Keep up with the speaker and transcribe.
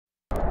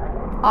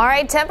All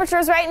right,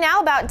 temperatures right now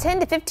about 10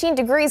 to 15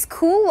 degrees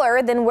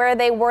cooler than where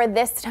they were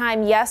this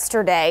time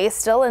yesterday.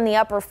 Still in the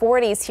upper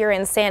 40s here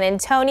in San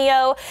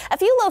Antonio. A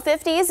few low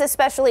 50s,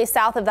 especially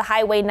south of the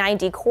Highway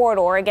 90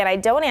 corridor. Again, I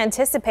don't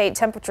anticipate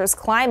temperatures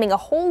climbing a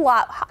whole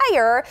lot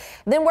higher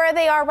than where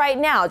they are right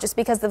now, just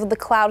because of the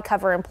cloud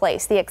cover in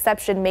place. The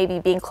exception maybe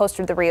being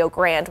closer to the Rio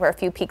Grande, where a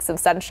few peaks of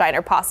sunshine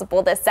are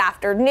possible this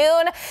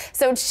afternoon.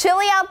 So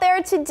chilly out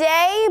there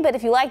today, but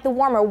if you like the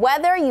warmer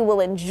weather, you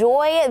will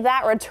enjoy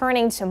that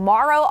returning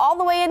tomorrow all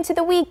the way into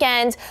the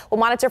weekend. We'll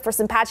monitor for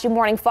some patchy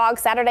morning fog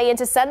Saturday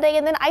into Sunday,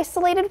 and then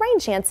isolated rain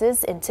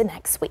chances into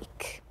next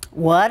week.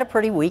 What a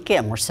pretty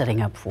weekend we're setting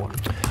up for.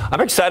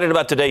 I'm excited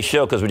about today's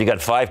show because when you got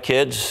 5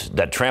 kids,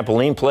 that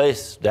trampoline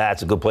place,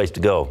 that's a good place to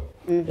go.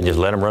 And just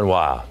let them run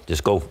wild.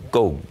 Just go.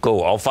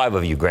 All 5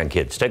 of you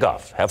grandkids, take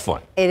off, have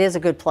fun. It is a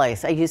good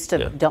place. I used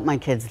to dump my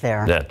kids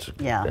there.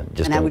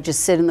 And I would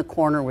just sit in the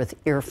corner with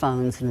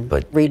earphones and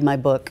read my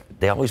book.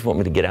 They always want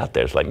me to get out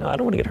there. It's like, no, I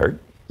don't want to get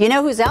hurt. You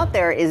know who's out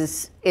there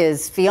is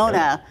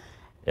Fiona,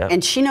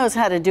 and she knows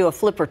how to do a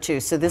flip or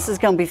two, so this is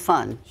going to be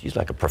fun. She's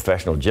like a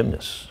professional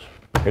gymnast.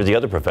 Here's the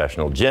other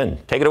professional, Jen.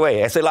 Take it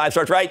away. SA Live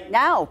starts right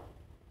now.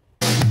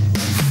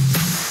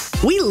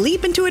 We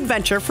leap into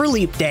adventure for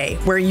Leap Day,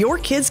 where your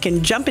kids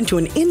can jump into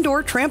an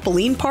indoor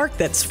trampoline park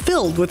that's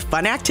filled with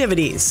fun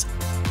activities.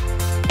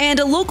 And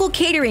a local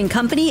catering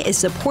company is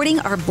supporting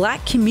our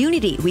Black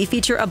community. We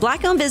feature a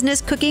Black-owned business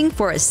cooking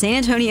for a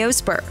San Antonio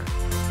spur.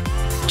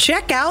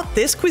 Check out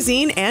this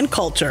cuisine and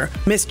culture.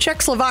 Miss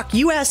Czechoslovak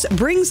US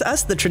brings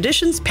us the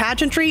traditions,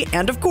 pageantry,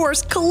 and of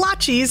course,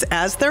 kolaches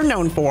as they're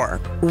known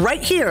for.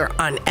 Right here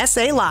on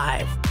SA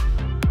Live.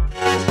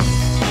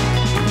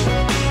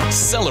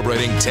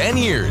 Celebrating 10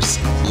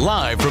 years,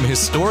 live from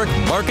historic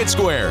Market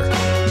Square.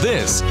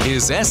 This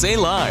is SA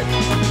Live.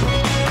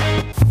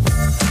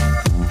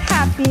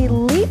 Happy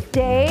Leap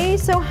Day.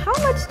 So how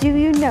much do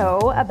you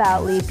know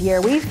about leap year?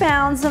 We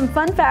found some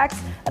fun facts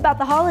about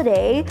the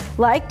holiday,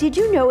 like, did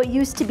you know it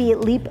used to be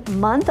leap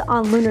month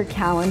on lunar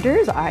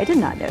calendars? I did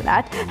not know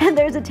that. And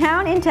there's a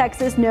town in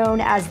Texas known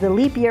as the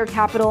leap year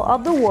capital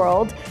of the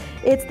world.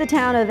 It's the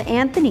town of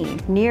Anthony,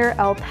 near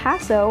El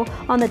Paso,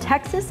 on the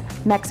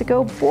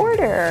Texas-Mexico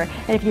border.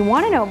 And if you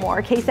want to know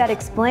more, KSAT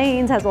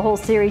Explains has a whole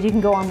series. You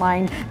can go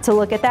online to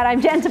look at that.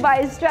 I'm Jen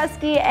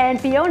Tobias-Strusky, and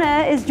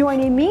Fiona is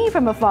joining me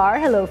from afar.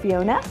 Hello,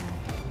 Fiona.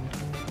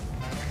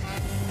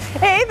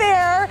 Hey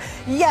there!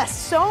 Yes,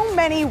 so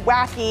many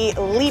wacky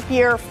leap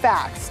year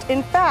facts.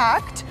 In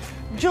fact,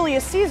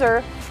 Julius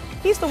Caesar,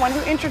 he's the one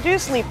who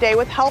introduced leap day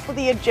with help of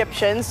the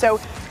Egyptians. So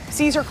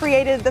Caesar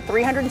created the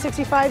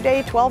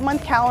 365-day,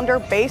 12-month calendar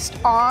based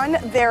on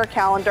their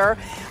calendar.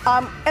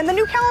 And the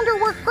new calendar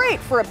worked great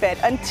for a bit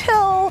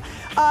until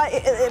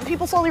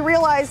people slowly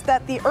realized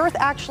that the Earth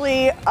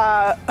actually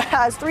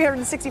has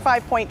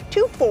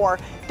 365.24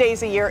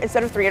 days a year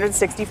instead of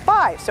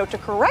 365. So to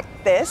correct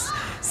this,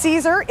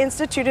 Caesar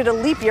instituted a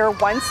leap year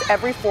once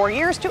every 4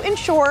 years to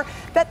ensure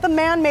that the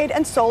man-made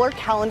and solar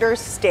calendars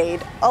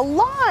stayed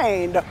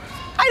aligned.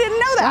 I didn't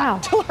know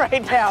that till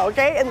right now,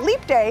 okay? And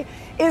Leap Day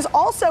is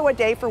also a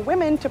day for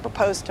women to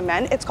propose to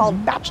men. It's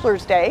called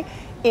Bachelor's Day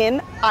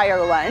in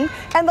Ireland.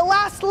 And the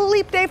last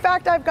Leap Day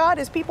fact I've got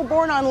is people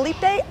born on Leap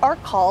Day are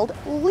called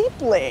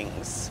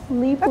leaplings.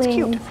 Leaplings. That's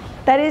cute.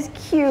 That is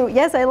cute.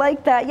 Yes, I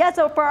like that. Yeah,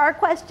 so for our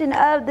question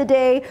of the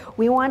day,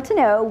 we want to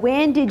know,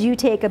 when did you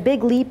take a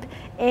big leap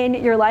in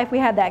your life? We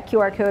have that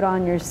QR code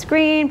on your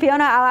screen.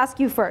 Fiona, I'll ask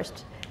you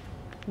first.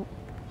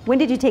 When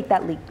did you take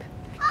that leap?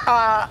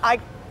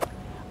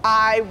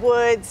 I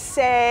would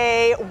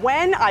say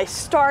when I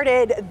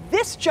started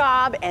this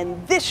job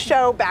and this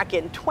show back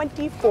in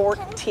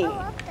 2014.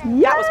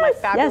 That was my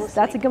fabulous Yes,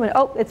 that's a good one.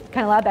 Oh, it's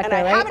kind of loud back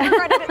there, right? And I haven't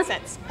regretted it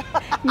since.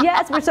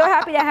 Yes, we're so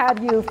happy to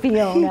have you,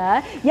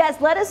 Fiona.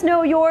 Yes, let us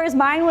know yours.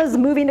 Mine was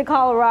moving to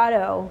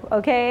Colorado,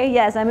 okay?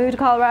 Yes, I moved to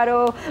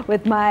Colorado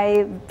with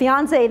my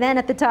fiance then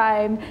at the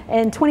time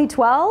in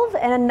 2012,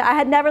 and I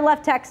had never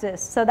left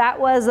Texas. So that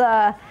was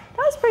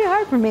pretty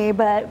hard for me,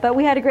 but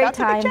we had a great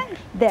time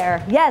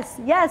there. Yes.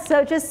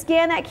 So just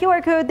scan that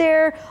QR code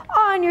there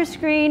on your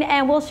screen,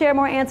 and we'll share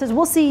more answers.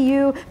 We'll see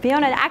you,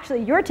 Fiona. And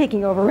actually, you're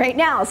taking over right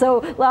now,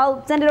 so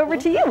I'll send it over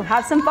to you.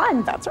 Have some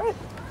fun. That's right.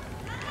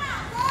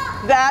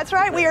 That's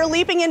right. We are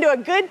leaping into a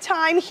good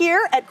time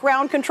here at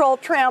Ground Control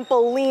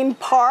Trampoline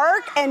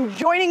Park. And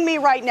joining me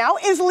right now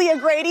is Leah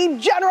Grady,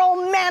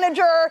 General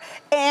Manager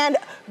and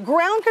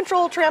Ground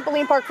Control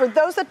Trampoline Park. For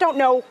those that don't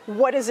know,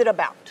 what is it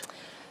about?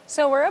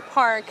 So we're a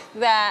park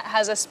that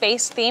has a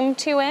space theme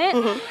to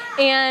it,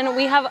 and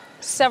we have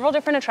several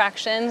different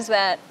attractions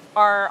that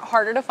are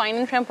harder to find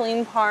in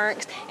trampoline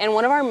parks, and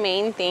one of our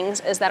main things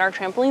is that our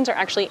trampolines are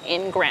actually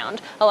in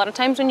ground. A lot of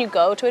times when you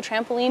go to a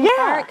trampoline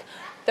park,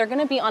 they're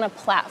gonna be on a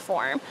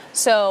platform.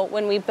 So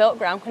when we built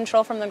Ground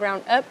Control from the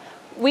ground up,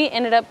 we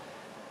ended up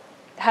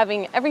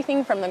having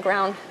everything from the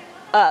ground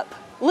up,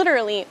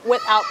 literally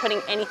without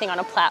putting anything on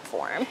a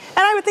platform. And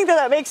I would think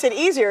that makes it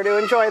easier to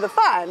enjoy the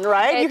fun,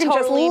 right? You can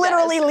totally just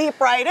literally leap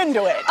right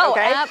into it. Oh,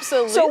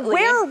 absolutely. So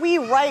where are we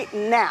right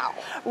now?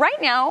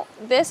 Right now,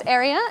 this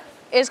area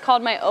is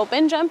called my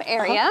open jump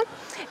area.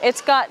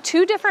 It's got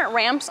 2 different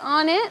ramps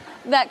on it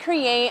that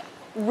create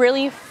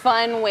really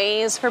fun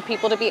ways for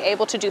people to be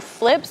able to do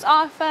flips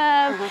off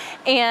of.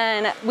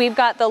 And we've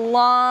got the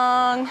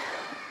long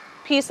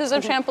pieces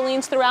of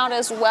trampolines throughout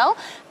as well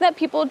that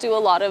people do a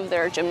lot of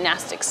their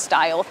gymnastic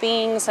style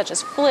things, such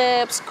as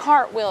flips,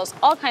 cartwheels,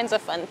 all kinds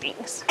of fun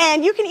things.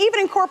 And you can even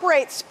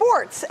incorporate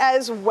sports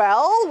as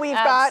well. We've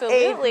got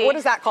a, what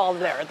is that called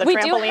there? The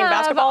trampoline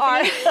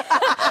basketball thing?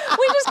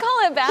 We just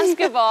call it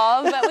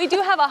basketball, but we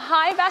do have a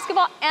high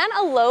basketball and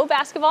a low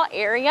basketball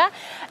area.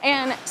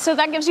 And so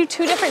that gives you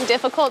 2 different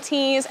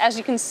difficulties. As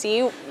you can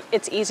see,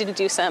 it's easy to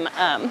do some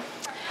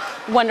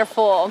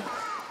wonderful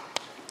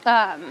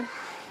dunks.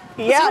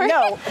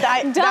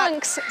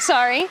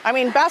 Sorry. I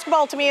mean,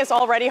 basketball to me is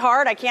already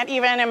hard. I can't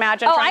even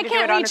imagine trying to do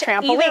it on a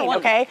trampoline,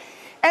 okay?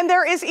 And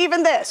there is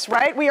even this,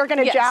 right? We are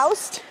going to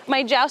joust.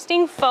 My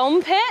jousting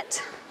foam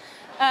pit.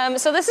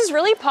 So this is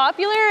really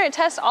popular. It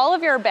tests all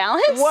of your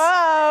balance.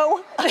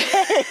 Whoa.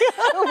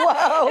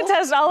 Whoa. It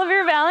tests all of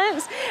your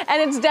balance,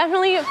 and it's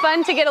definitely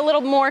fun to get a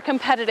little more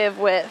competitive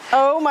with.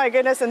 Oh my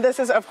goodness, and this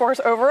is of course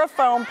over a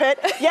foam pit.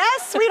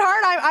 Yes,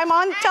 sweetheart, I'm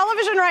on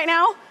television right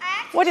now.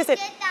 What is it?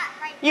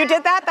 You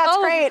did that? That's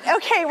great.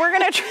 Okay, we're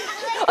gonna try.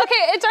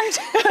 Okay, it's our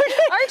turn to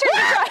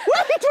try.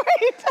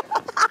 Wait.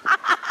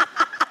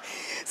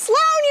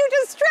 Sloan, you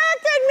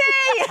distracted me!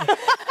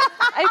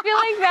 I feel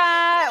like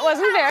that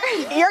wasn't fair.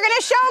 You're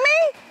gonna show me?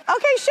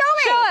 Okay, show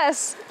me. Show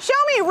us.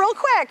 Show me real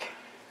quick.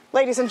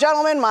 Ladies and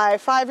gentlemen, my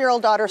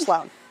 5-year-old daughter,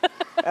 Sloan.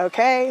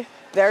 Okay,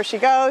 there she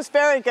goes,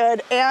 very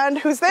good. And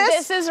who's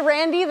this? This is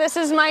Randy, this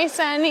is my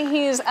son.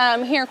 He's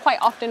here quite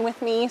often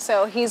with me,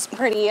 so he's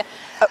pretty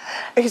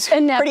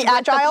inept pretty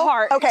agile. With the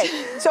part. Okay,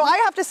 so I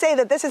have to say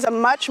that this is a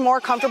much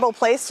more comfortable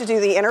place to do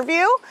the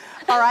interview.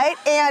 All right,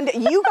 and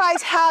you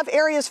guys have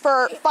areas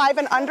for 5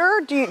 and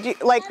under. Do you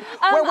like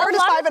where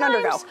does 5 and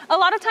under go? A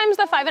lot of times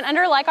the 5 and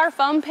under, like our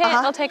foam pit,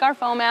 they'll take our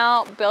foam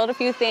out, build a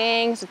few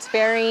things. It's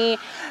very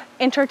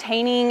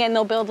entertaining, and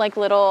they'll build like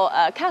little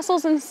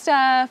castles and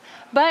stuff.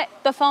 But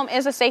the foam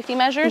is a safety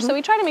measure, so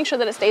we try to make sure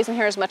that it stays in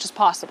here as much as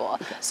possible.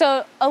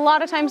 So a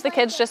lot of times the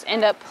kids just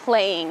end up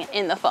playing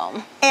in the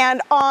foam.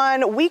 And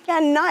on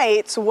weekend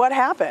nights, what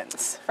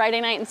happens?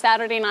 Friday night and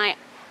Saturday night,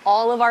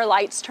 all of our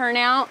lights turn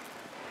out,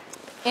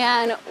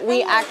 and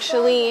we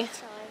actually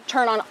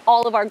turn on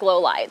all of our glow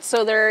lights.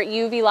 So they're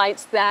UV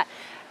lights that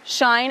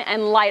shine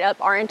and light up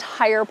our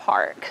entire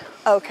park.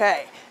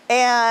 Okay,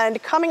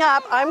 and coming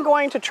up, I'm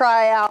going to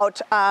try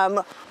out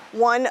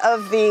one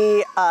of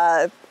the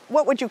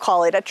what would you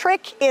call it? A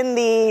trick in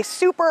the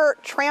super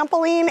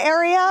trampoline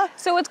area?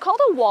 So it's called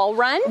a wall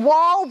run.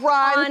 Wall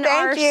run,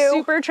 thank you.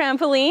 Super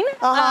trampoline.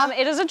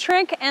 It is a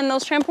trick, and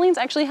those trampolines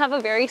actually have a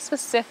very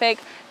specific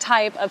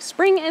type of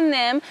spring in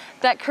them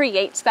that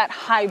creates that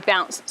high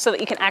bounce so that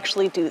you can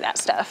actually do that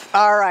stuff.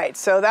 All right,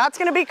 so that's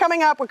gonna be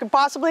coming up. What could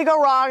possibly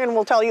go wrong, and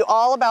we'll tell you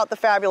all about the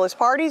fabulous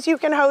parties you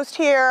can host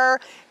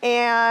here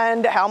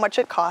and how much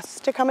it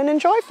costs to come and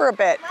enjoy for a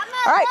bit. Mama,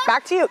 all right,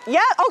 back to you.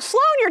 Yeah, oh,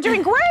 Sloan, you're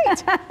doing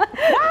great.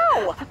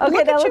 Wow.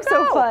 Okay, that looks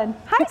so fun.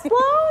 Hi,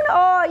 Sloan.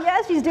 Oh,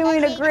 yes, she's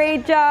doing a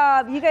great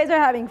job. You guys are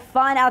having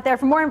fun out there.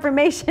 For more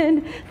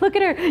information, look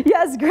at her.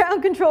 Yes,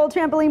 Ground Control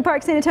Trampoline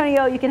Park San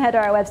Antonio. You can head to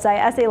our website,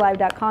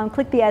 salive.com,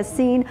 click the As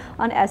Seen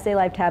on SA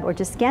Live tab, or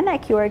just scan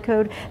that QR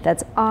code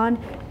that's on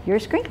your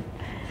screen.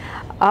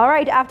 All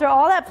right, after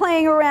all that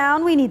playing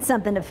around, we need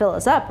something to fill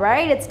us up,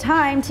 right? It's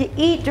time to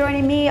eat.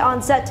 Joining me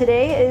on set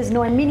today is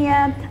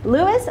Norminia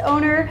Lewis,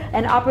 owner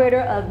and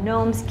operator of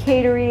Gnome's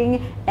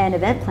Catering and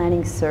Event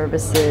Planning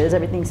Services.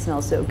 Everything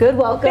smells so good.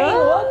 Welcome. Hey,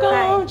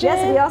 welcome.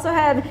 Yes, we also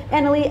have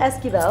Annalie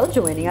Esquivel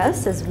joining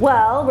us as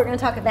well. We're going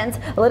to talk events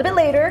a little bit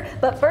later,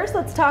 but first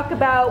let's talk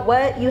about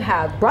what you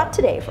have brought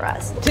today for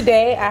us.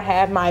 Today I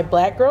have my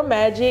Black Girl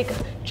Magic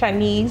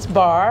Chinese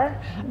bar.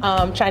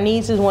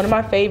 Chinese is one of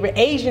my favorite,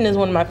 Asian is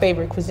one of my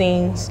favorite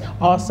cuisines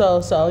also,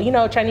 so you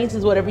know, Chinese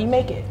is whatever you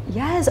make it.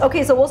 Yes,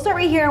 okay, so we'll start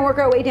right here and work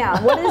our way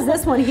down. What is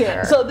this one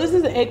here? So this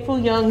is an egg foo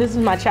young. This is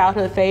my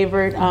childhood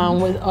favorite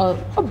with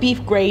a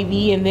beef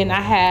gravy, and then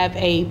I have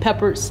a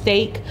peppered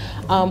steak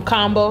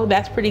combo.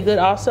 That's pretty good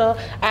also.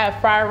 I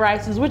have fried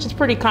rices, which is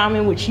pretty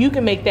common, which you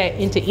can make that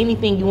into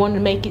anything you want to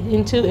make it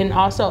into, and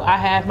also I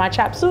have my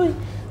chop suey.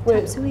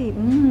 Chop suey.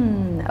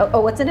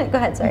 Oh, what's in it? Go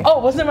ahead, sorry. Oh,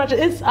 what's in my?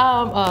 It's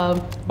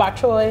bok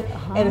choy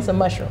and it's some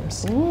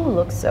mushrooms. Ooh,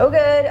 looks so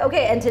good.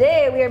 Okay, and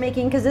today we are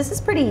making, because this is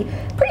pretty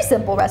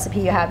simple recipe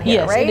you have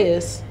here, right? Yes, it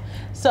is.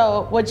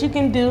 So what you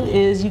can do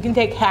is you can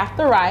take half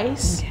the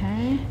rice.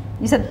 Okay.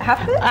 You said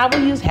half of it? I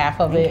will use half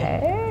of it.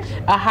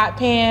 A hot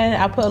pan.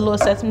 I put a little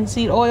sesame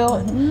seed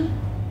oil.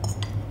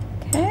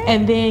 Okay.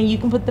 And then you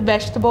can put the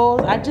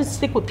vegetables. I just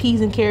stick with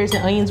peas and carrots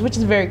and onions, which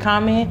is very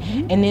common,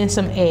 and then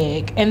some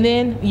egg. And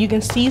then you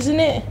can season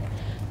it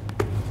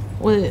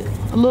with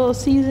a little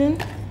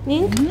seasoning,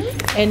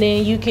 and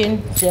then you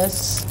can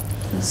just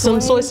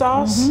some soy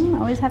sauce.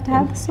 Always have to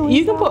have the soy sauce.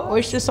 You can put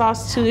oyster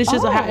sauce too. It's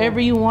just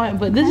however you want,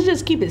 but this is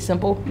just keep it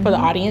simple for the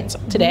audience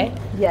today.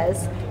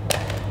 Yes.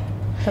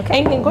 Okay.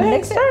 And then go ahead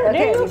and stir. Okay,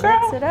 there you go, girl.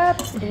 Mix it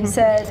up. You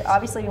said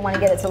obviously you want to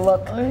get it to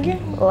look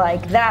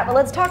like that, but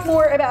let's talk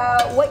more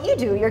about what you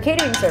do, your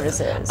catering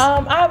services.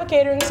 I have a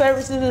catering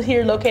services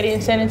here located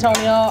in San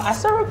Antonio. I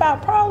serve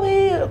about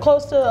probably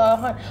close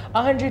to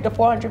 100 to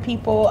 400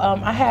 people.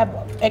 I have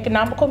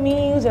economical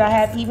menus and I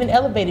have even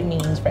elevated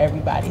menus for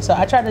everybody. So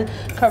I try to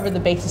cover the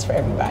bases for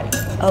everybody.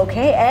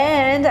 Okay,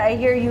 and I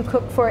hear you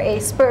cook for a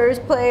Spurs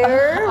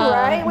player,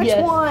 right? Which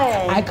one?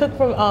 I cook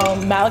for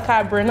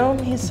Malachi Brenham.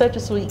 He's such a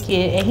sweet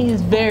kid and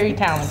he's very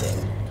talented.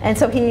 And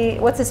so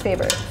what's his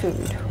favorite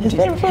food? His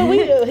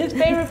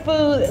favorite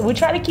food, we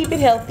try to keep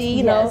it healthy,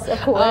 you know. Of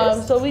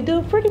course. So we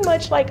do pretty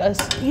much like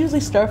usually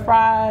stir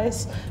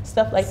fries,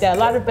 stuff like that. A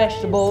lot of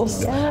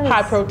vegetables,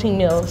 high protein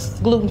meals,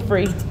 gluten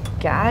free.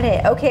 Got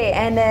it. Okay,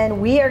 and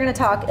then we are going to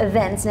talk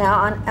events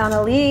now.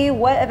 Annalie,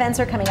 what events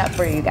are coming up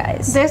for you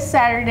guys? This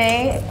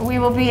Saturday, we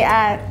will be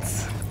at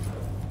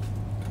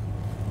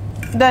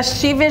the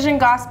She Vision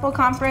Gospel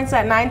Conference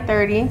at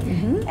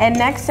 9:30. And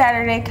next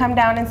Saturday, come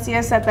down and see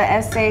us at the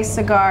SA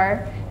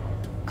Cigar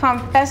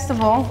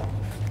Festival.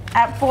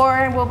 At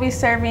 4, we'll be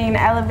serving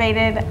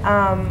elevated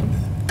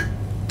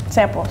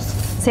samples.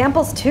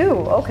 Samples too.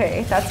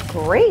 Okay, that's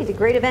great. A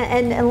great event.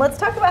 And let's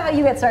talk about how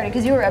you got started,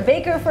 because you were a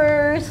baker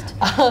first,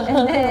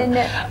 and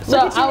then so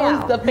I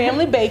was the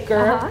family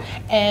baker,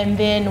 and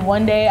then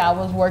one day I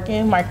was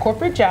working my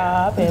corporate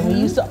job, and we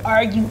used to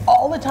argue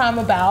all the time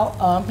about,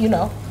 you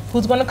know,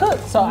 who's going to cook.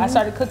 So I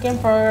started cooking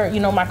for, you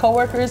know, my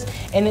coworkers,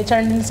 and it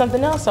turned into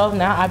something else. So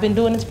now I've been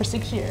doing this for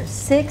 6 years.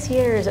 6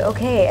 years.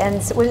 Okay.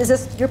 And so, is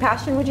this your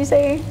passion, would you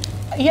say?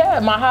 Yeah,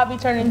 my hobby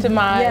turned into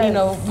my, you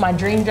know, my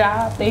dream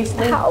job,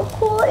 basically. How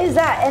cool is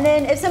that? And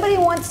then if somebody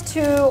wants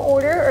to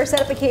order or set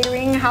up a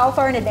catering, how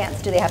far in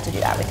advance do they have to do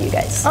that with you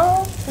guys?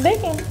 They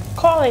can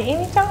call at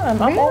any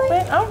time. I'm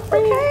open. I'm free.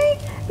 Okay.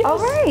 Yes. All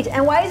right.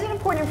 And why is it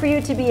important for you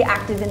to be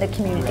active in the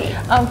community?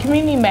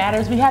 Community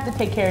matters. We have to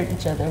take care of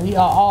each other. We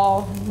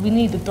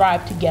need to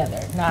thrive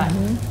together, not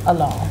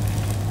alone.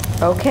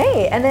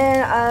 Okay, and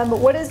then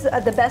what is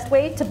the best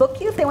way to book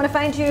you if they want to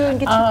find you and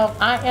get you?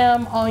 I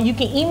am on, you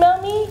can email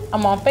me,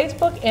 I'm on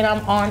Facebook, and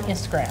I'm on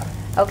Instagram.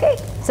 Okay,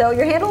 so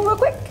your handle real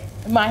quick?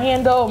 My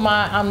handle,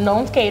 I'm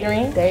Gnomes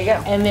Catering. There you go.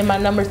 And then my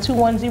number is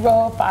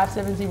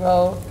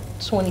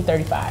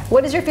 210-570-2035.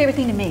 What is your favorite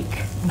thing to make?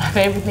 My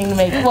favorite thing to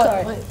make?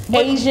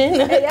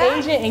 Asian,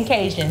 Asian and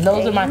Cajun.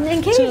 Those are my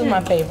two of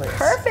my favorites.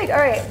 Perfect. All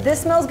right,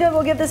 this smells good.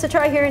 We'll give this a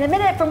try here in a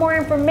minute. For more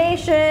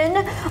information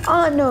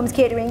on Gnomes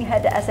Catering,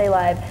 head to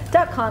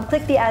salive.com.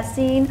 Click the As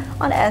Seen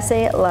on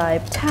SA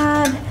Live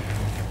tab,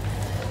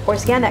 or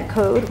scan that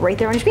code right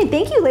there on your screen.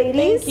 Thank you,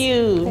 ladies. Thank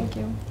you. Thank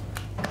you.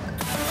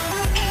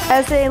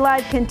 SA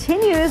Live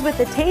continues with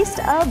the Taste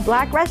of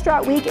Black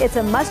Restaurant Week. It's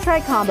a must-try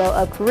combo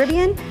of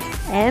Caribbean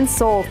and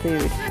soul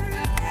food.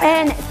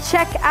 And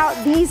check out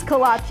these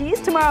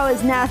kolaches. Tomorrow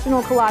is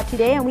National Kolache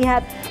Day, and we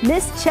have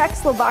Miss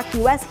Czechoslovakia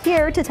US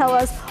here to tell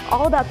us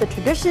all about the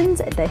traditions,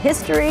 the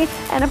history,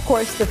 and of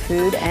course the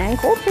food and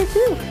culture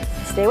too.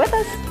 Stay with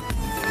us.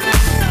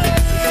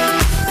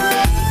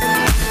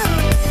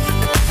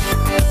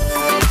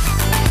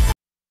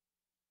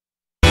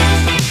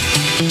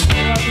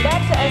 Welcome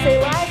back to SA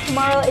Live.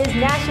 Tomorrow is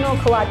National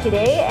Kolache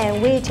Day,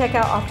 and we check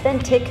out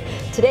authentic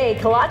today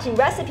kolache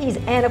recipes,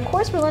 and of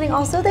course we're learning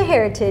also the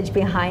heritage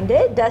behind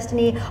it.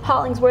 Destiny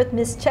Hollingsworth,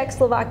 Miss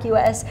Czechoslovakia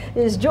US,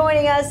 is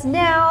joining us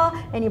now,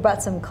 and you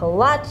brought some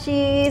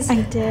kolaches.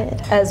 I did.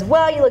 As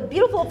well. You look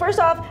beautiful. First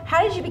off,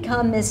 how did you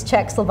become Miss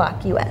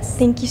Czechoslovakia US?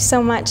 Thank you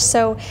so much.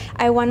 So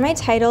I won my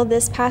title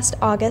this past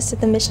August at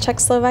the Miss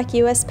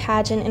Czechoslovakia US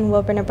pageant in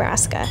Wilbur,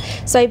 Nebraska.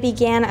 So I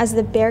began as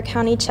the Bexar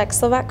County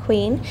Czechoslovak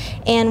Queen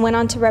and went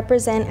on to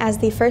represent as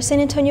the first San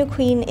Antonio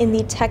Queen in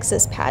the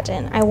Texas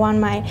pageant. I won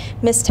my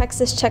Miss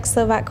Texas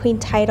Czechoslovak Queen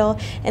title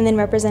and then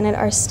represented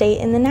our state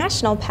in the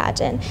national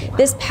pageant. Wow.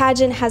 This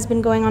pageant has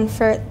been going on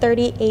for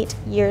 38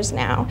 years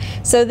now.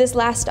 So this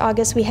last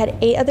August we had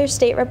 8 other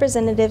state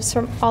representatives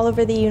from all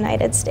over the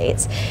United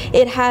States.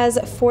 It has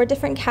 4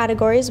 different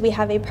categories. We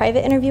have a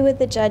private interview with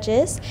the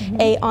judges,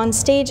 a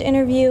on-stage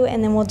interview,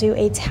 and then we'll do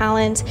a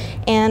talent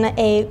and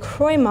a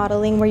kroy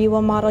modeling where you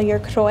will model your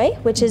kroy,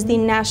 which is the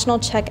national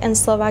Czech and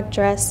Slovak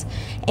dress.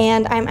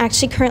 And I'm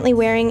actually currently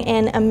wearing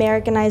an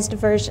Americanized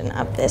version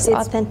of this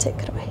authentic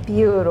kroy.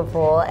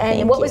 Beautiful.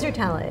 And what was your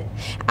talent?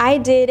 I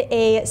did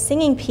a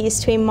singing piece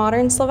to a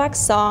modern Slovak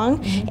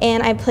song,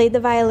 and I played the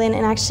violin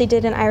and actually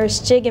did an Irish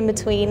jig in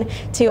between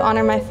to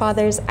honor my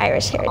father's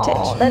Irish heritage.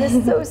 Oh, that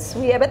is so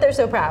sweet. I bet they're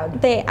so proud.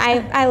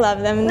 I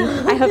love them.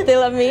 I hope they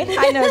love me.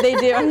 I know they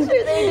do. I'm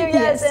sure they do,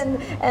 yes. And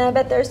I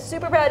bet they're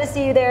super proud to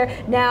see you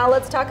there. Now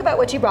let's talk about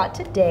what you brought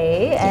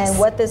today and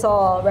what this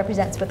all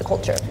represents with the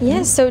culture.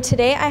 Yes, so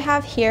today I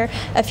have here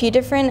a few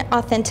different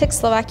authentic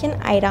Slovakian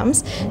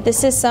items.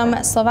 This is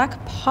some Slovak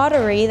Slovak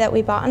pottery that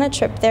we bought on a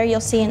trip there.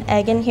 You'll see an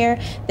egg in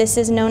here. This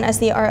is known as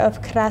the art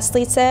of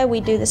kraslice. We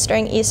do this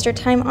during Easter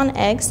time on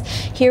eggs.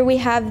 Here we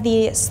have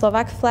the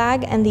Slovak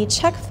flag and the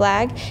Czech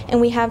flag,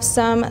 and we have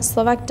some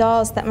Slovak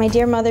dolls that my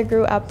dear mother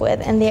grew up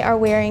with, and they are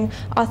wearing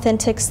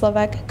authentic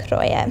Slovak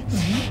kroje.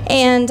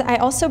 And I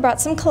also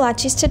brought some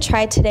kolaches to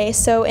try today.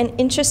 So an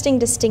interesting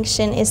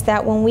distinction is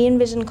that when we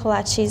envision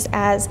kolaches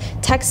as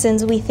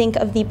Texans, we think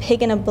of the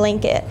pig in a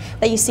blanket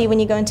that you see when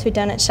you go into a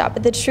donut shop.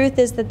 But the truth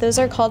is that those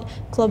are called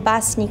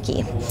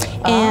klobasniki.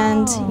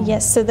 And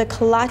yes, so the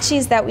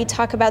kolaches that we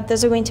talk about,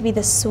 those are going to be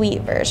the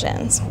sweet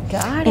versions.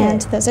 Got it.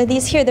 And those are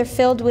these here. They're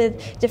filled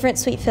with different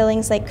sweet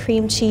fillings like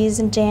cream cheese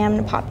and jam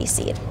and poppy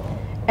seed.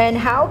 And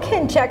how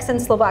can Czechs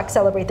and Slovaks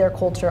celebrate their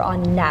culture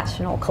on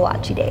National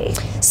Kolache Day?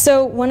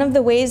 So one of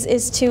the ways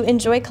is to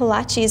enjoy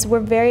kolaches. We're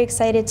very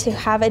excited to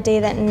have a day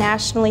that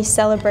nationally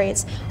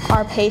celebrates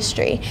our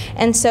pastry.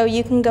 And so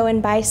you can go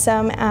and buy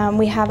some.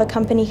 We have a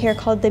company here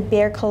called the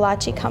Bear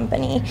Kolache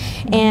Company.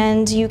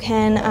 And you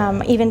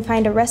can even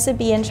find a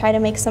recipe and try to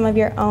make some of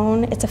your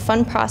own. It's a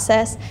fun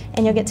process,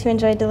 and you'll get to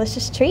enjoy a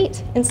delicious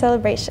treat in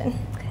celebration.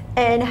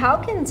 And how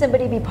can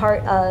somebody be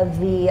part of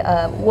the,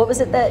 what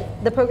was it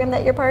that, the program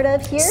that you're part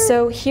of here?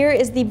 So here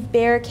is the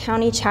Bexar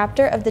County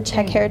chapter of the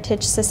Czech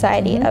Heritage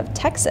Society of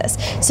Texas.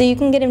 So you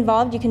can get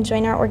involved, you can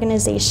join our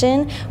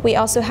organization. We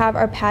also have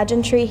our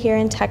pageantry here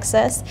in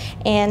Texas,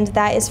 and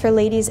that is for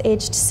ladies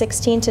aged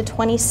 16 to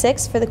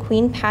 26 for the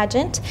Queen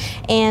pageant.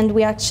 And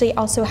we actually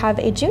also have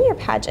a junior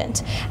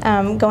pageant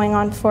going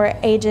on for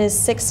ages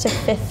 6 to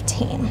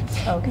 15.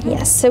 Okay.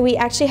 Yes, so we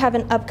actually have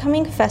an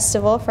upcoming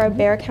festival for our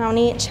Bexar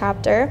County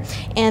chapter.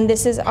 And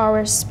this is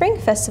our spring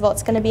festival.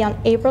 It's going to be on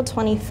April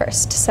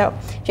 21st. So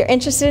if you're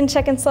interested in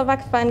Czech and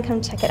Slovak fun,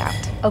 come check it out.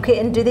 Okay,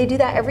 and do they do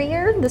that every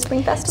year, the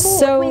spring festival?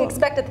 So, what can we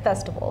expect at the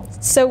festival?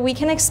 So we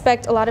can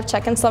expect a lot of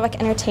Czech and Slovak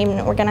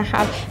entertainment. We're going to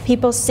have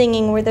people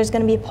singing, where there's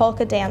going to be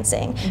polka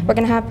dancing. We're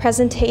going to have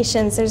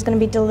presentations. There's going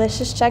to be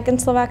delicious Czech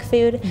and Slovak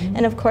food,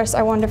 and of course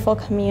our wonderful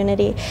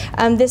community.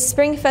 This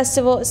spring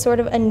festival is sort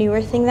of a newer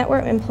thing that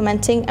we're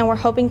implementing, and we're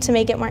hoping to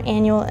make it more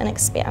annual and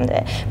expand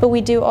it. But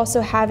we do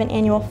also have an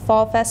annual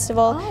fall festival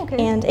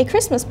and a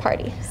Christmas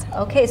party.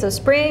 Okay, so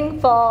spring,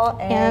 fall,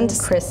 and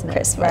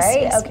Christmas,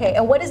 right? Yes. Okay,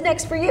 and what is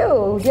next for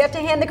you? Do you have to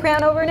hand the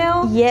crown over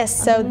now? Yes,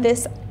 so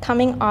this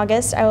coming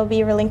August, I will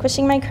be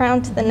relinquishing my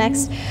crown to the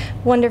next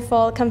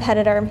wonderful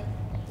competitor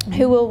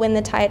who will win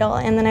the title,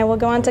 and then I will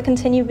go on to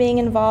continue being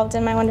involved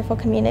in my wonderful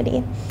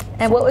community.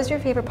 And what was your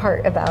favorite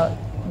part about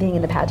being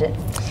in the pageant?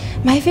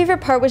 My favorite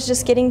part was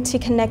just getting to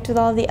connect with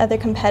all of the other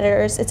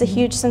competitors. It's a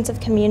huge sense of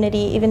community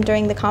even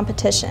during the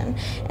competition.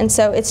 And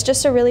so it's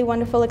just a really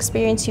wonderful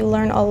experience. You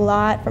learn a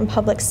lot, from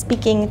public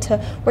speaking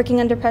to working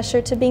under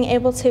pressure to being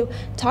able to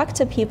talk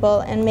to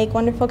people and make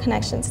wonderful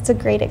connections. It's a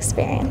great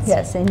experience.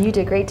 Yes, and you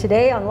did great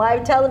today on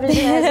live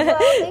television as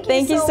well.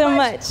 Thank you so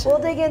much. We'll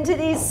dig into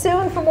these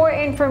soon. For more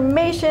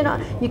information,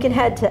 you can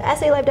head to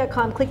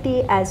SALive.com, click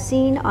the As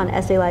Seen on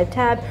SA Live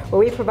tab, where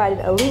we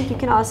provided a link. You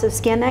can also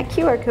scan that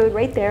QR code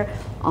right there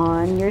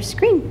on your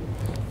screen.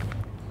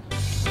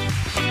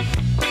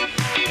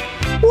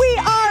 We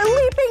are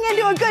leaping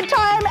into a good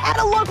time at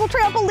a local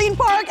trampoline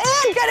park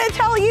and gonna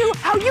tell you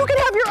how you can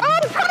have your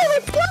own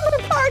private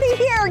slumber party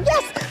here.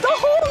 Yes, the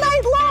whole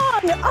night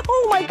long.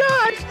 Oh my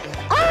gosh.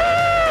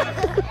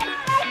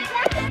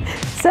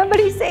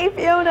 Somebody say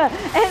Fiona.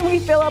 And we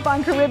fill up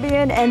on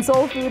Caribbean and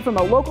soul food from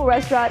a local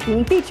restaurant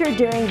being featured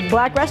during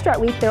Black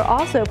Restaurant Week. They're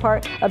also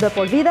part of the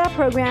Por Vida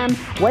program.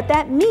 What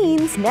that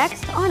means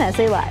next on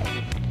SA Live.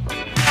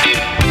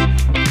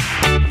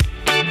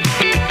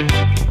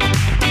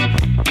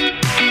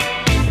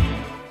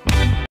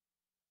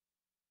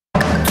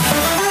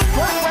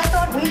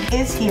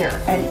 Is here,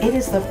 and it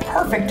is the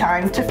perfect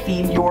time to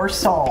feed your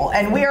soul.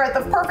 And we are at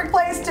the perfect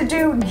place to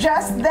do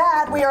just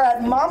that. We are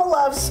at Mama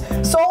Love's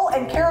Soul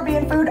and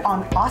Caribbean Food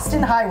on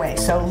Austin Highway.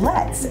 So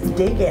let's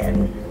dig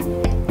in.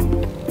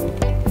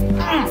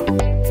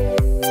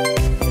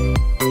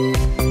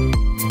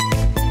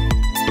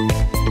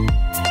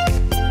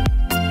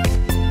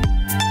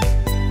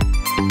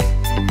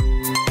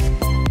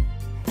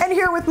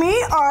 With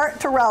me are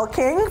Terrell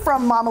King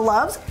from Mama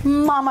Loves,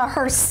 Mama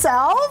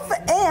herself,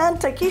 and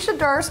Takesha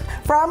Durst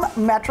from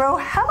Metro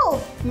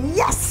Health.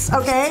 Yes,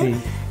 okay.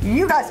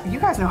 You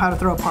guys know how to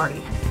throw a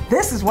party.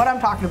 This is what I'm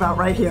talking about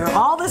right here.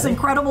 All this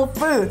incredible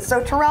food.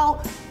 So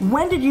Terrell,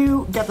 when did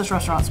you get this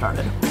restaurant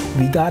started?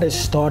 We got it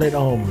started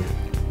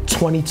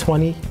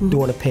 2020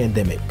 during the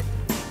pandemic.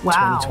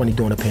 Wow. 2020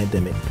 during the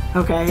pandemic.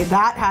 Okay,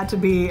 that had to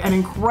be an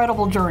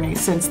incredible journey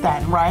since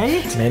then,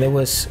 right? And it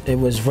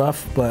was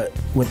rough, but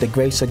with the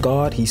grace of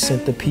God, He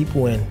sent the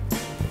people in.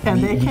 And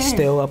we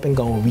still up and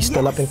going. We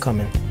still up and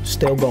coming.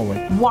 Still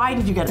going. Why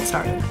did you get it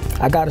started?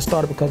 I got it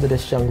started because of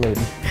this young lady.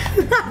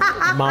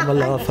 Mama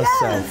Love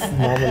herself. Yes.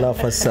 Mama Love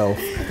herself.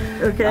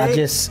 Okay. I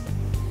just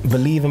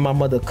believe in my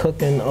mother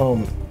cooking.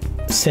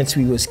 Since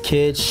we was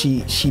kids,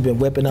 she been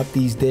whipping up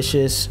these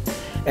dishes,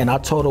 and I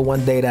told her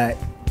one day that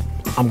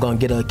I'm gonna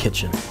get her a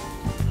kitchen.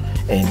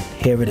 And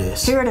here it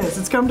is. Here it is.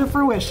 It's come to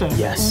fruition.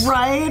 Yes.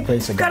 Right?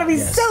 Gotta be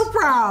so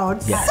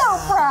proud. Yes.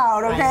 So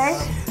proud, okay?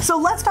 So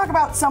let's talk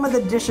about some of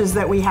the dishes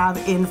that we have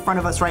in front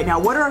of us right now.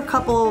 What are a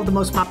couple of the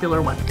most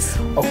popular ones?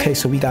 Okay,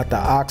 so we got the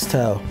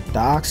oxtail. The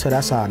oxtail,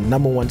 that's our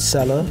 #1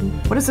 seller.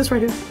 What is this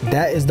right here?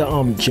 That is the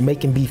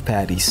Jamaican beef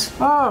patties.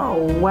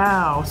 Oh,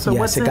 wow. So yes,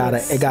 what's it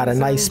got a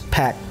nice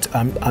packed,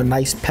 a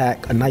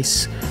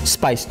nice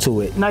spice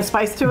to it. Nice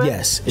spice to it?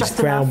 Yes, it's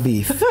ground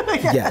beef.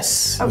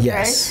 Yes, okay.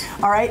 yes.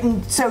 All right,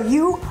 and so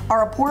you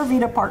are a Pura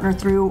Vida partner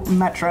through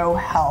Metro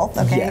Health,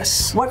 okay?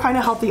 Yes. What kind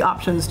of healthy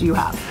options do you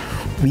have?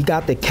 We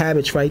got the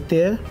cabbage right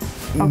there.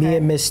 Okay. Me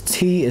and Miss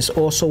T is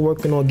also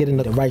working on getting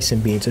the rice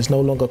and beans. It's no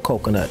longer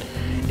coconut.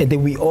 And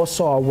then we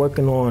also are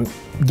working on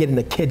getting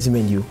the kids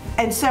menu.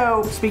 And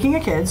so, speaking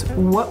of kids,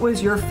 what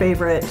was your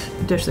favorite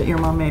dish that your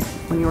mom made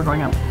when you were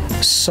growing up?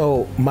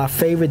 So, my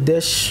favorite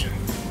dish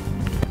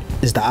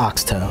is the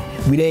oxtail.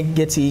 We didn't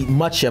get to eat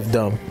much of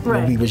them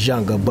when we was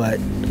younger, but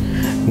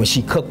when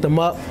she cooked them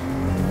up,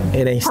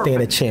 it ain't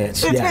stand a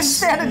chance. It didn't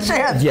stand a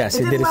chance. Yes,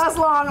 it didn't last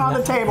long on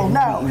the table.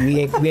 No.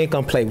 We ain't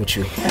gonna play with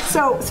you.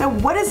 So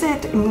what does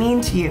it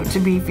mean to you to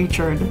be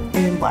featured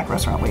in Black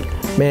Restaurant Week?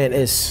 Man,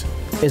 it's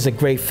a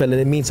great feeling.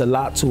 It means a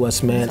lot to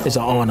us, man. It's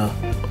an honor.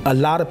 A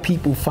lot of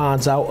people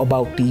finds out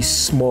about these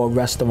small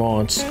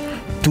restaurants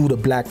through the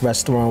Black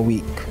Restaurant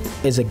Week.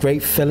 It's a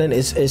great feeling.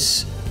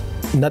 It's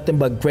nothing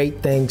but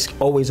great things.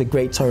 Always a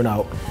great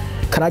turnout.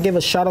 Can I give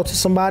a shout out to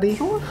somebody?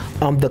 Sure.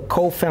 The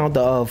co-founder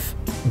of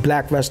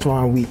Black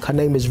Restaurant Week. Her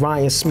name is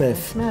Ryan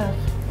Smith.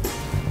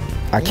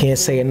 I can't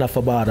say enough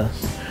about her.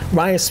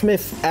 Ryan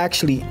Smith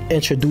actually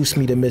introduced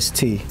me to Miss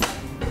T.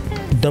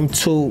 Them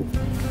two,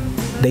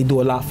 they do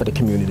a lot for the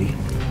community.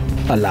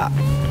 A lot.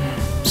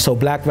 So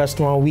Black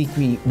Restaurant Week,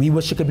 we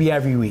wish it could be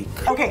every week.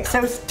 Okay,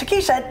 so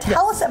Takesha,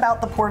 tell us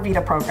about the Pura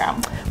Vida program.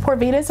 Pura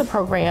Vida is a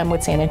program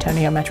with San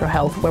Antonio Metro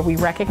Health where we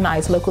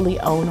recognize locally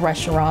owned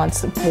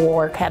restaurants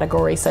for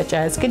categories such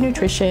as good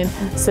nutrition,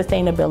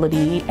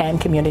 sustainability,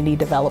 and community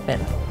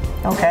development.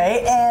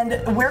 Okay, and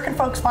where can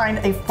folks find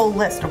a full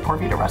list of Pura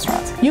Vida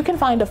restaurants? You can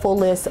find a full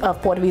list of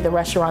Pura Vida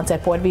restaurants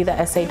at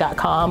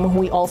PuraVidaSA.com.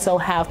 We also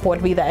have Pura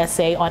Vida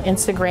SA on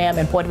Instagram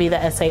and Pura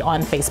Vida SA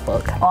on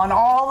Facebook. On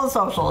all the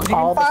socials. You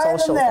all can find the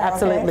socials, them there,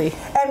 absolutely. Okay?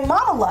 And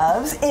Mama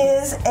Loves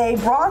is a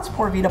bronze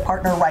Pura Vida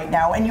partner right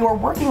now, and you are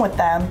working with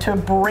them to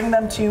bring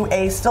them to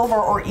a silver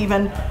or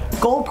even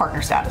gold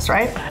partner status,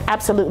 right?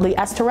 Absolutely.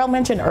 As Terrell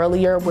mentioned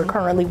earlier, we're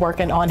currently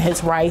working on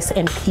his rice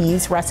and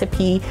peas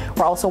recipe.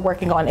 We're also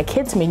working on a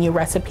kids menu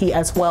recipe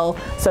as well,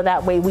 so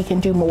that way we can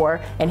do more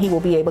and he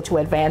will be able to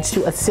advance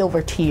to a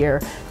silver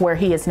tier where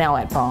he is now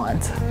at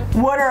bronze.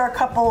 What are a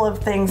couple of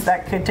things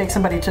that could take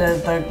somebody to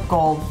the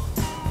gold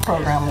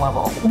program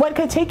level? What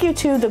could take you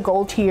to the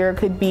gold tier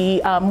could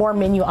be more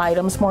menu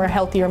items, more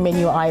healthier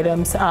menu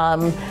items,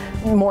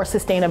 more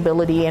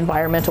sustainability,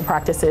 environmental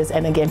practices,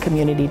 and again,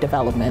 community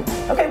development.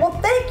 Okay, well,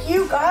 thank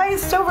you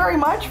guys so very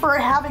much for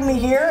having me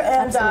here.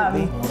 And you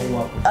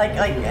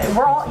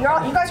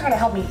guys are going to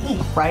help me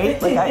eat,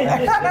 right?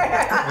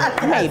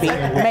 Maybe.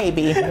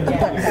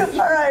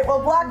 All right.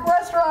 Well, Black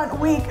Restaurant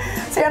Week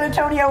San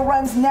Antonio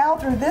runs now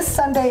through this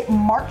Sunday,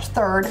 March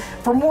 3rd.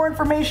 For more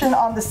information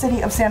on the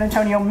City of San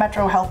Antonio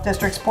Metro Health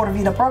District's Pura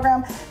Vida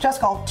program, just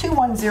call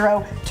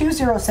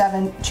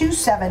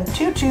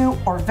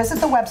 210-207-2722 or visit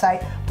the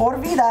website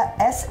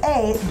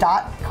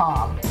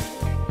PuraVidaSA.com.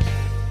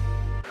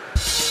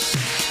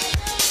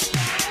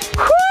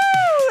 Woo!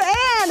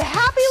 And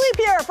happy leap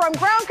year from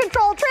Ground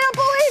Control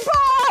Trampoline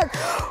Park!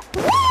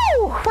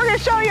 Woo! We're going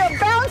to show you a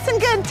bouncing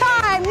good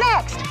time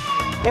next.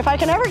 If I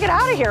can ever get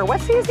out of here,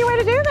 what's the easy way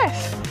to do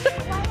this?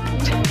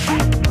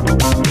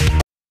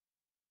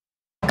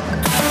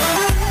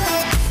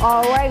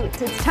 All right,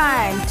 it's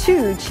time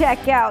to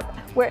check out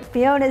what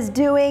Fiona's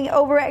doing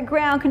over at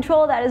Ground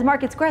Control. That is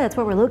Market Square. That's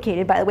where we're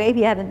located, by the way, if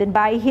you haven't been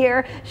by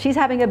here. She's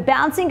having a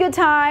bouncing good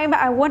time.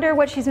 I wonder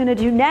what she's going to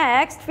do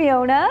next,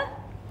 Fiona.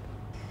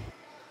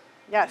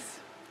 Yes.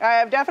 I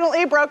have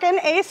definitely broken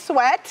a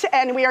sweat,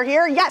 and we are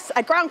here, yes,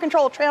 at Ground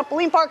Control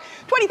Trampoline Park,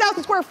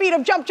 20,000 square feet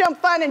of jump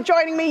fun, and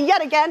joining me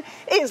yet again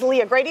is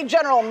Leah Grady,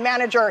 General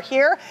Manager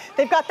here.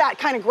 They've got that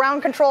kind of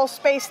ground control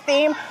space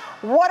theme.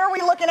 What are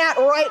we looking at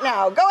right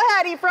now? Go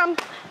ahead, Ephraim.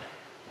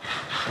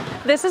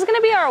 This is going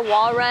to be our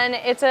wall run.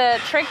 It's a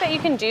trick that you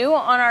can do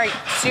on our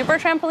super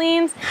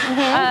trampolines.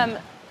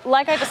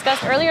 Like I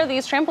discussed earlier,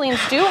 these trampolines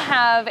do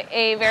have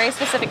a very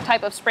specific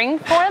type of spring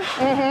for them,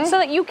 so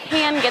that you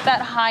can get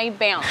that high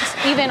bounce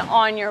even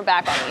on your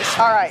back on these.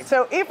 All right,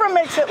 so Ephraim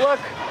makes it look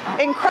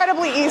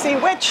incredibly easy,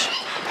 which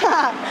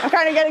I'm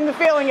kind of getting the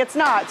feeling it's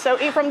not. So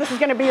Ephraim, this is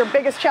going to be your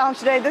biggest challenge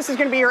today. This is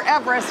going to be your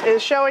Everest,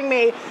 is showing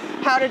me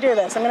how to do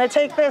this. I'm going to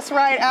take this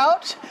right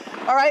out.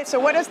 All right, so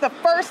what is the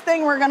first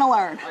thing we're going to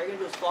learn? All you're going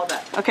to do is fall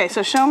back. Okay,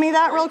 so show me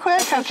that real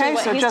quick. Okay,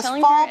 so just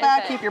fall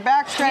back, keep your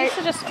back straight. She needs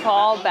to just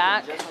fall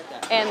back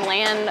and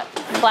land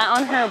flat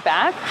on her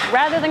back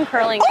rather than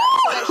curling up, so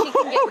that she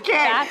can get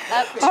back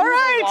up to all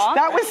right, the wall.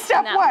 That was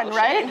step one,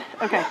 right?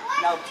 Okay.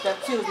 Now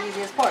step two is the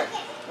easiest part.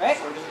 right?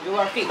 We're just do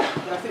our feet.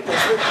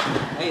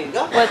 There you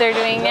go. What they're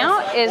doing now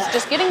is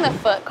just getting the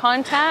foot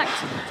contact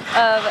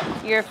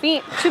of your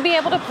feet to be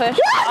able to push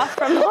off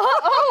from.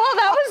 Oh,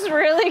 that was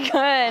really good.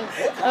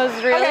 That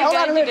was really good. Hold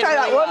on, I'm going to try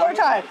that one more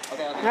time.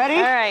 Ready?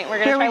 All right,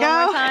 we're going to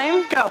try one more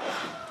time. Go.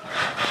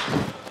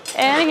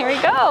 And here we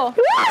go. All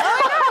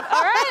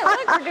right,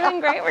 look, we're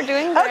doing great. We're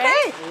doing great.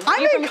 Okay,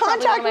 I made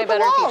contact with the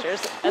wall.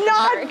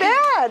 Not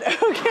bad.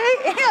 Okay,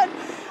 and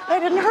I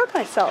didn't hurt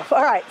myself.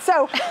 All right,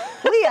 so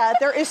Leah,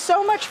 there is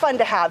so much fun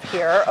to have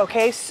here,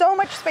 okay? So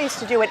much space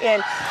to do it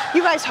in.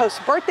 You guys host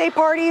birthday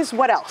parties.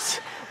 What else?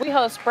 We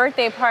host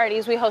birthday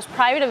parties, we host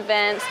private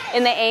events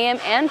in the AM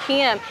and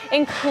PM,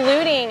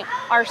 including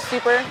our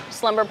super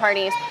slumber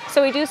parties.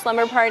 So we do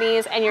slumber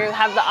parties and you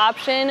have the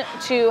option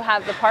to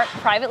have the park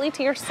privately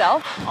to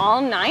yourself all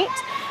night.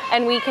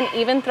 And we can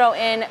even throw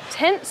in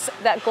tents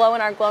that glow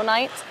in our glow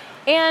nights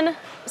and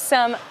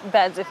some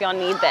beds if y'all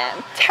need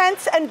them.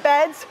 Tents and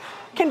beds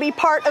can be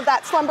part of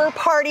that slumber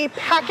party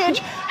package.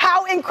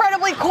 How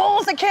incredibly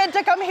cool is a kid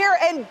to come here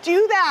and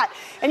do that?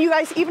 And you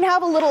guys even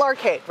have a little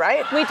arcade,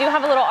 right? We do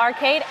have a little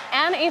arcade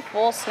and a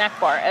full snack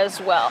bar as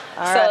well.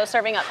 So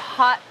serving up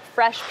hot,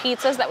 fresh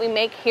pizzas that we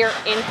make here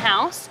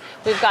in-house.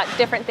 We've got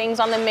different things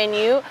on the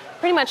menu,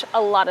 pretty much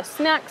a lot of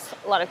snacks,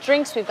 a lot of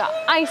drinks. We've got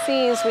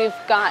ices, we've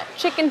got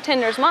chicken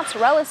tenders,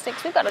 mozzarella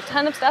sticks. We've got a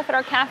ton of stuff at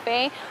our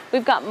cafe.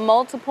 We've got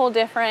multiple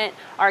different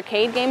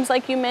arcade games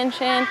like you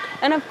mentioned,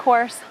 and of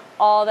course,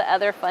 all the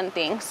other fun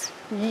things.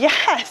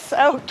 Yes,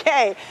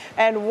 okay.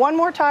 And one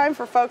more time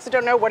for folks that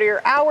don't know, what are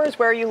your hours?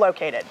 Where are you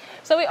located?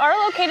 So we are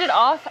located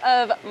off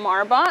of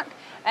Marbach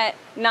at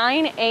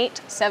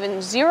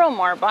 9870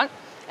 Marbach,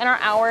 and our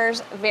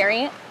hours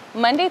vary.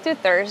 Monday through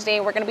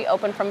Thursday, we're gonna be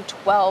open from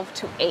 12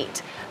 to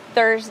 8.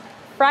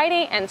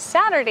 Friday and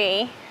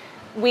Saturday,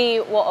 we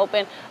will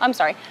open,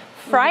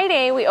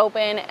 Friday we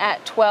open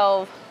at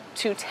 12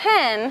 to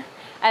 10,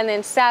 and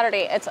then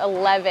Saturday it's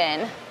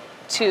 11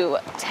 to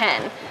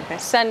 10. Okay.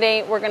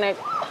 Sunday, we're gonna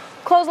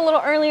close a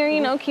little earlier,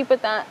 you know, keep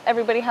it that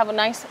everybody have a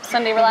nice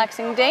Sunday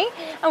relaxing day,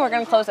 and we're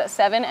gonna close at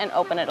 7 and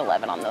open at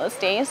 11 on those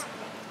days.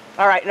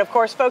 All right, and of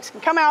course, folks can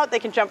come out, they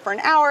can jump for an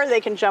hour, they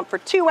can jump for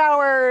 2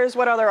 hours.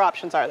 What other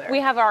options are there?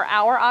 We have our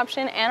hour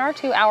option and our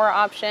 2-hour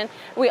option.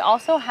 We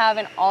also have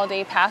an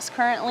all-day pass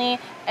currently,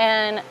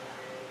 and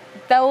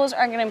those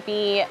are gonna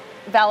be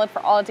valid for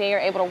all day. You're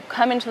able to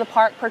come into the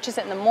park, purchase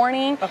it in the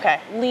morning,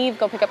 leave,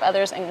 go pick up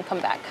others, and come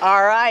back.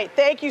 All right,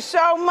 thank you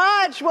so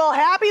much. Well,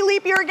 happy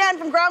leap year again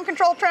from Ground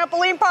Control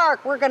Trampoline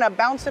Park. We're gonna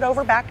bounce it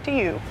over back to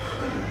you.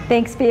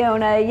 Thanks,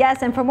 Fiona.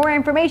 Yes, and for more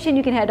information,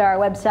 you can head to our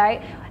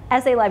website,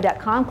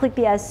 SALive.com, click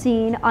the As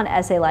Seen on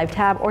SA Live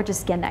tab, or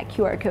just scan that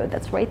QR code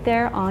that's right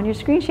there on your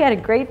screen. She had a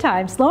great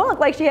time. Sloan looked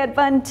like she had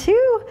fun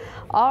too.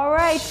 All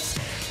right.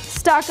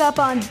 Stock up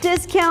on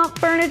discount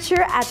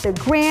furniture at the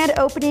grand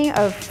opening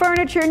of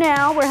Furniture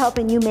Now. We're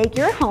helping you make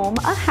your home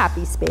a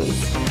happy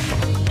space.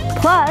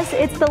 Plus,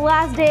 it's the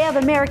last day of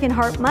American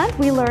Heart Month.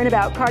 We learn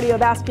about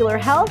cardiovascular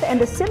health and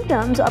the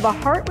symptoms of a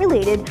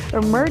heart-related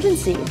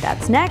emergency.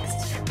 That's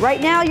next. Right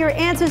now, your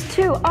answers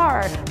to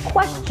our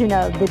question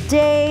of the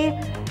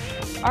day.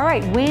 All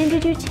right, when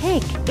did you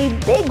take a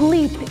big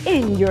leap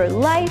in your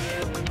life?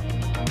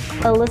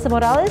 Alyssa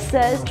Morales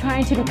says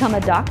trying to become a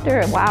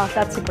doctor. Wow,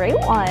 that's a great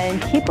one.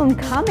 Keep them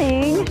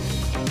coming.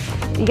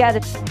 You got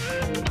it.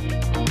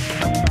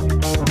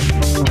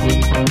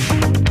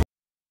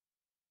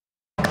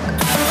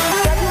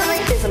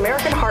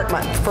 American Heart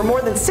Month. For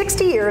more than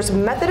 60 years,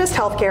 Methodist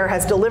Healthcare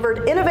has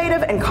delivered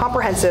innovative and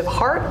comprehensive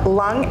heart,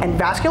 lung, and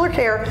vascular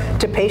care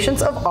to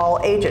patients of all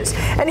ages.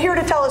 And here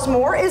to tell us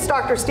more is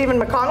Dr. Stephen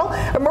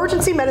McConnell,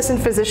 emergency medicine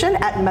physician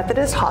at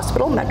Methodist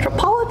Hospital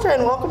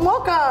Metropolitan. Welcome,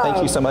 welcome.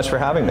 Thank you so much for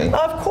having me.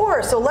 Of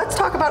course. So let's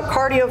talk about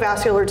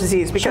cardiovascular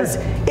disease, because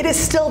it is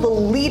still the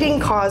leading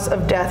cause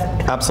of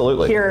death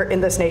here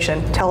in this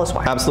nation. Tell us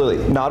why.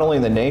 Absolutely. Not only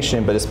in the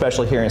nation, but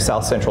especially here in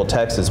South Central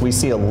Texas, we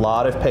see a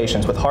lot of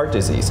patients with heart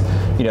disease.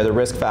 You know, the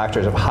risk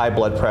factors of high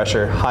blood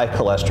pressure, high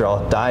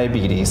cholesterol,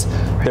 diabetes.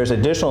 There's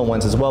additional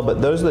ones as well,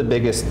 but those are the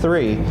biggest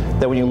three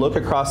that when you look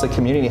across the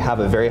community have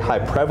a very high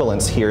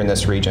prevalence here in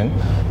this region.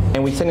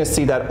 And we tend to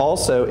see that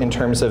also in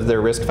terms of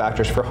their risk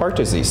factors for heart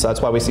disease. So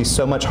that's why we see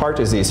so much heart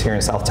disease here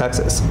in South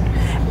Texas.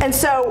 And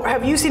so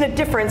have you seen a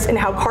difference in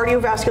how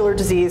cardiovascular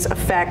disease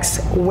affects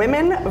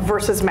women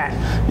versus men?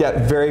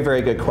 Yeah, very,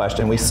 very good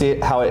question. We see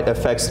how it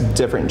affects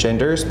different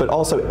genders, but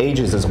also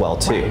ages as well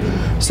too.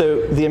 Right.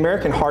 So the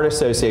American Heart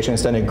Association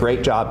has done a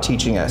great job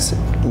teaching us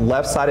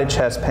left-sided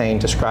chest pain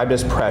described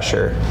as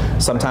pressure.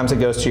 Sometimes it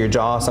goes to your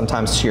jaw,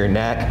 sometimes to your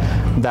neck.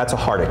 That's a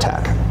heart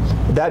attack.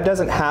 That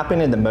doesn't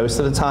happen in the most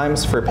of the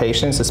times for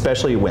patients,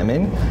 especially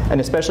women,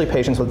 and especially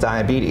patients with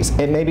diabetes.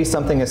 It may be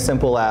something as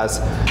simple as,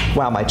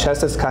 wow, my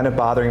chest is kind of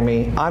bothering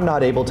me. I'm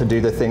not able to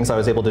do the things I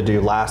was able to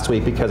do last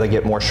week because I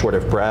get more short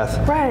of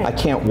breath. Right. I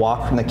can't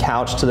walk from the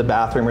couch to the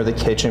bathroom or the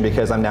kitchen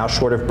because I'm now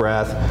short of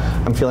breath.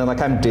 I'm feeling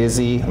like I'm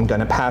dizzy. I'm going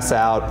to pass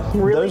out.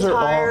 Really Those are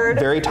tired.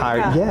 all very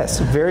tired. Yeah. Yes,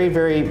 very,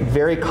 very,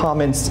 very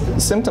common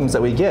symptoms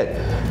that we get.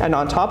 And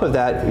on top of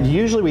that,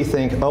 usually we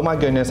think, oh my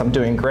goodness, I'm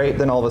doing great.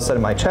 Then all of a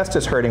sudden my chest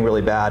is hurting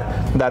really bad.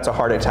 That's a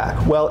heart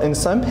attack. Well, in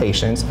some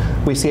patients,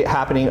 we see it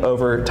happening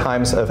over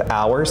times of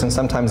hours and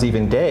sometimes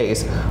even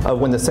days of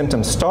when the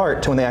symptoms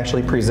start to when they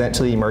actually present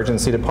to the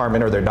emergency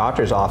department or their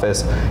doctor's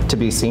office to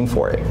be seen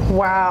for it.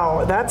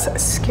 Wow,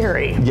 that's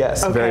scary.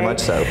 Yes, very much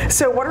so.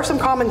 So what are some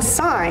common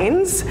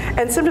signs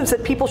and symptoms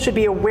that people should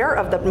be aware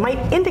of that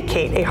might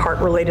indicate a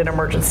heart-related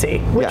emergency,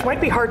 which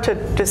might be hard to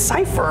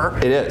decipher?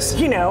 It is.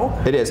 You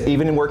know. It is.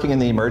 Even in working in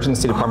the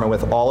emergency department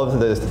with all of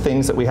the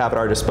things that we have at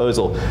our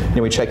disposal,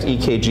 we check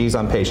EKGs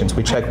on patients,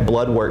 we check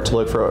blood work to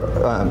look for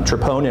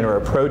troponin or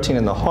a protein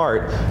in the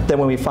heart that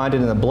when we find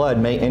it in the blood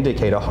may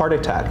indicate a heart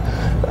attack.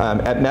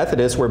 At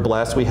Methodist, we're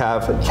blessed, we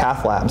have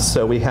cath labs,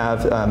 so we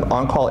have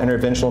on-call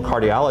interventional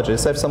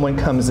cardiologists. If someone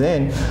comes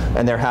in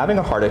and they're having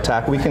a heart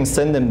attack, we can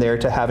send them there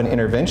to have an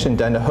intervention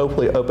done to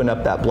hopefully open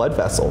up that blood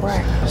vessel.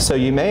 Right. So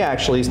you may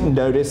actually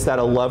notice that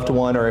a loved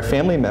one or a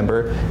family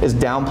member is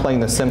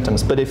downplaying the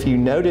symptoms, but if you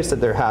notice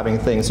that they're having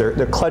things,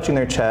 they're clutching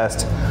their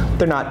chest,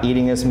 they're not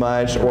eating as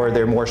much, or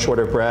they're more short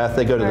of breath,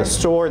 they go to the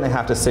store and they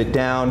have to sit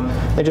down,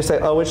 they just say,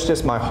 oh, it's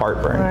just my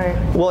heartburn. Right.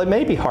 Well, it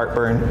may be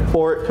heartburn,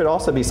 or it could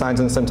also be signs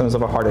and symptoms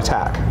of a heart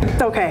attack.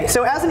 Okay,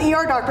 so as an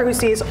ER doctor who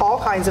sees all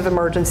kinds of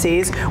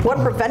emergencies, what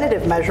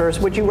preventative measures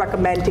would you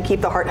recommend to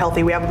keep the heart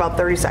healthy? We have about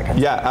 30 seconds.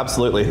 Yeah,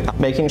 absolutely.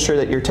 Making sure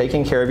that you're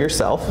taking care of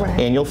yourself,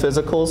 annual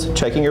physicals,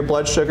 checking your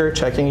blood sugar,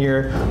 checking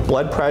your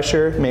blood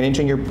pressure,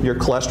 managing your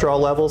cholesterol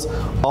levels.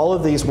 All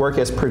of these work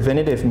as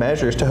preventative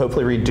measures to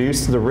hopefully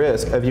reduce the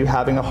risk of you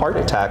having a heart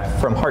attack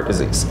from heart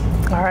disease.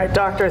 All right,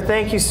 doctor,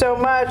 thank you so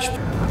much.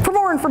 For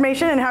more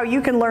information and how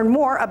you can learn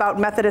more about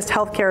Methodist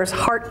Healthcare's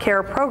Heart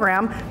Care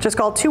program, just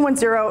call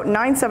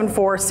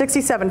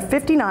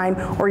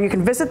 210-974-6759, or you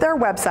can visit their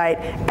website,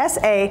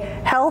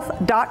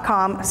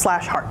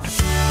 sahealth.com/heart.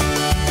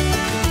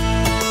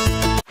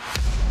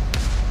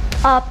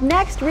 Up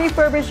next,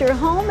 refurbish your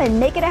home and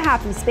make it a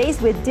happy space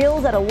with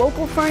deals at a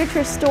local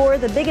furniture store.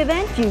 The big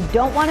event you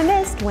don't want to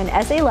miss when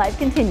SA Live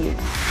continues.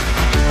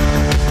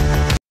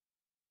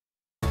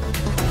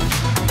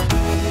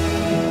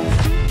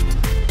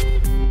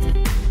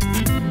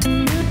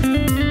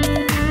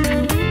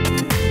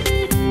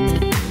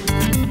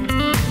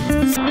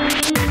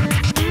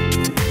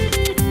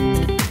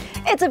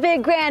 It's a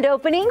big grand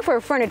opening for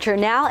Furniture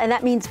Now, and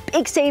that means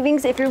big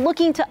savings if you're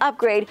looking to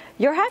upgrade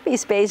your happy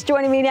space.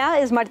 Joining me now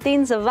is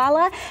Martin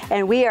Zavala,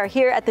 and we are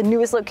here at the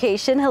newest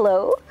location.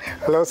 Hello.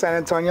 Hello, San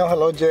Antonio.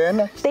 Hello,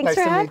 Jen. Thanks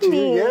for having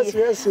me.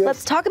 Yes.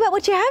 Let's talk about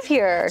what you have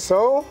here.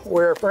 So,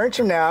 we're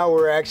Furniture Now.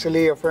 We're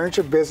actually a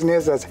furniture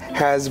business that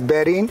has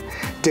bedding,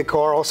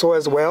 decor also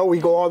as well. We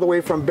go all the way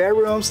from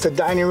bedrooms to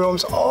dining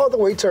rooms, all the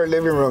way to our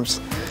living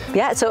rooms.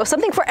 Yeah, so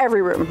something for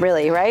every room,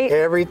 really, right?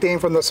 Everything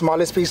from the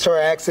smallest piece to our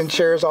accent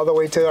chairs, all the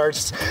way to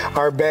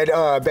our bed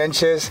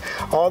benches,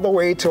 all the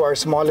way to our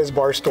smallest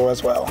bar stool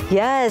as well.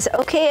 Yes,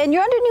 okay, and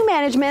you're under new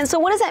management, so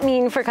what does that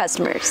mean for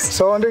customers?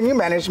 So under new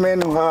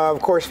management, of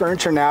course,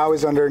 Furniture Now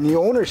is under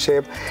new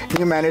ownership,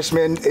 new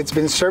management. It's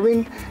been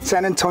serving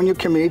San Antonio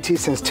community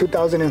since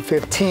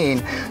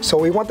 2015. So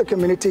we want the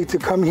community to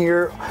come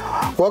here,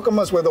 welcome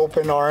us with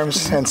open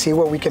arms, and see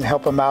where we can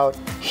help them out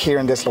here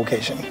in this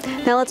location.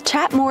 Now let's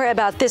chat more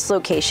about this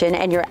location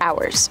and your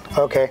hours.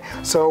 Okay,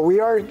 so we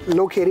are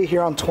located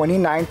here on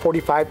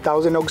 2945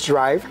 Thousand Oaks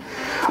Drive.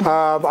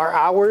 Our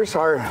hours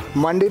are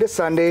Monday to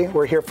Sunday.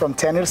 We're here from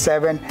 10 to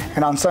 7,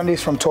 and on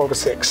Sundays from 12 to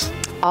 6.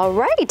 All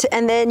right,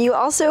 and then you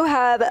also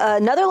have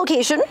another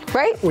location,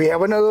 right? We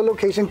have another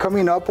location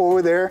coming up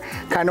over there,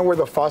 kind of where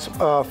the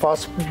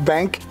Foss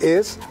Bank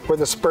is, where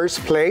the Spurs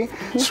play.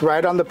 It's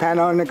right on the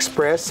Panhandle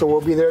Express, so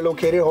we'll be there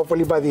located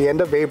hopefully by the end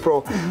of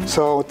April.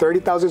 So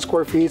 30,000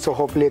 square feet, so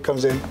hopefully it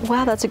comes in.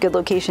 Wow, that's a good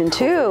location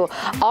too.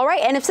 All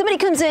right, and if somebody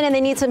comes in and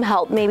they need some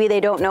help, maybe they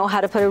don't know how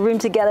to put a room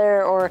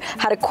together or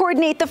how to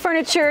coordinate the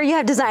furniture, you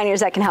have designers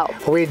that can help.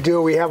 We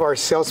do. We have our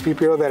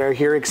salespeople that are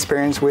here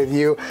experienced with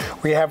you.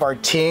 We have our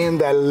team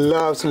that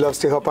loves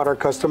to help out our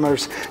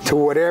customers to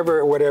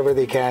whatever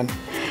they can.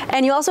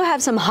 And you also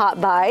have some hot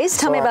buys.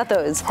 Tell me about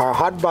those. Our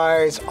hot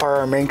buys are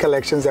our main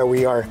collections that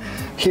we are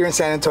here in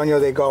San Antonio.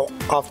 They go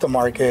off the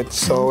market,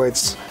 so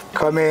it's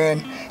come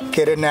in,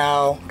 get it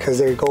now because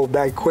they go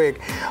back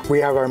quick. We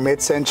have our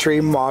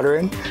mid-century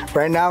modern.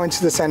 Right now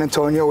into the San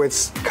Antonio,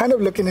 it's kind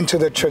of looking into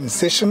the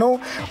transitional,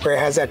 where it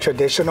has that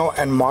traditional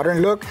and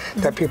modern look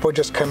that people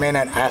just come in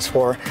and ask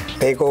for.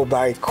 They go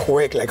by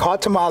quick, like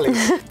hot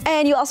tamales.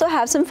 And you also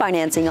have some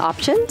financing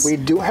options. We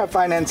do have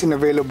financing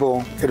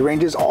available. It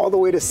ranges all the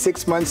way to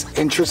 6 months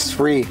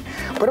interest-free.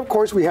 But of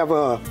course, we have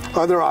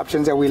other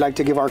options that we like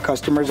to give our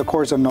customers, of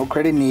course, no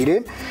credit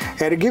needed.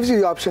 And it gives you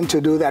the option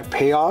to do that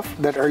payoff,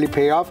 that early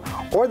payoff,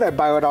 or that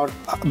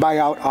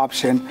buyout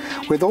option.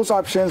 With those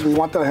options, we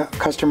want the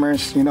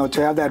customers, you know,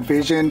 to have that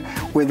vision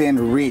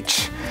within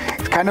reach.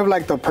 It's kind of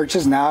like the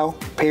purchase now,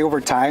 pay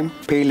over time,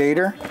 pay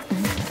later.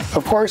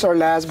 Of course, our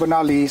last but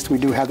not least, we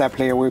do have that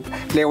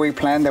layaway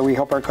plan that we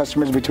help our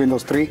customers between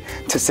those 3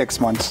 to 6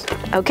 months.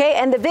 Okay,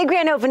 and the big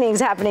grand opening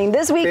is happening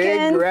this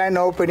weekend. Big grand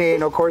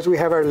opening. Of course, we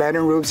have our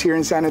lantern roofs here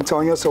in San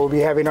Antonio, so we'll be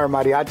having our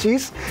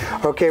mariachis.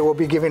 Okay, we'll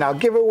be giving out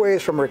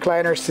giveaways from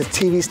recliners to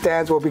TV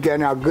stands. We'll be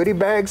getting out goodie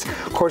bags.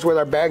 Of course, with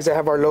our bags that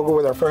have our logo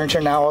with our furniture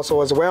now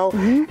also as well.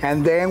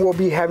 And then we'll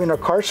be having a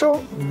car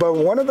show. But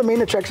one of the main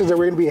attractions that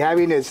we're going to be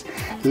having is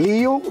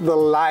Leo the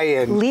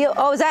Lion. Leo,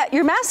 oh, is that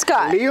your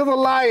mascot? Leo the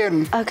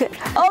Lion. Okay.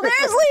 Oh,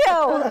 there's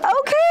Leo.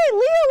 Okay,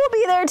 Leo will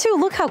be there too.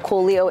 Look how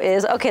cool Leo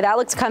is. Okay, that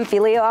looks comfy,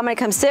 Leo. I'm gonna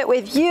come sit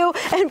with you.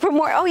 And for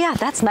more, oh yeah,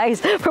 that's nice.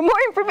 For more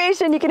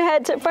information, you can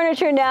head to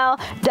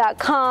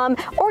FurnitureNow.com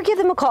or give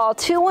them a call,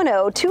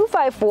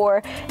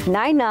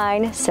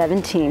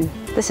 210-254-9917.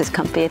 This is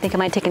comfy. I think I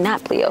might take a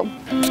nap, Leo.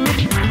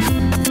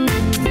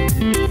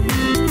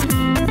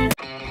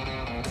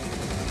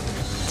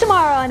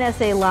 Tomorrow on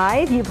SA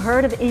Live, you've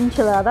heard of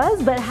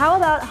enchiladas, but how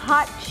about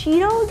hot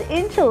Cheetos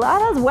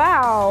enchiladas?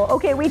 Wow.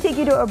 Okay, we take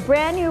you to a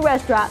brand new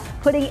restaurant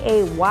putting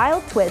a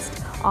wild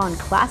twist on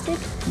classic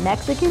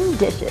Mexican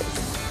dishes.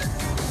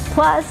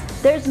 Plus,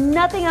 there's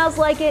nothing else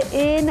like it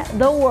in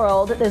the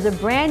world. There's a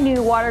brand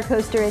new water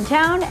coaster in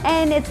town,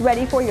 and it's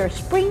ready for your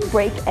spring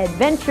break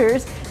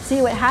adventures.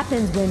 See what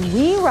happens when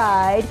we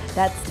ride.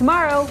 That's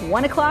tomorrow,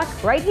 1 o'clock,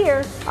 right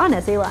here on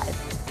SA Live.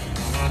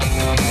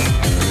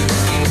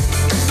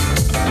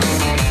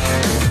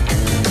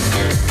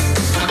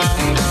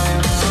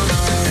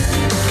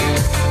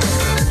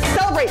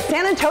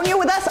 San Antonio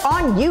with us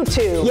on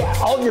YouTube. Yeah,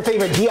 all your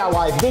favorite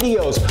DIY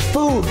videos,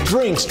 food,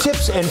 drinks,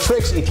 tips, and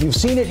tricks. If you've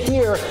seen it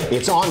here,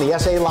 it's on the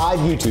SA Live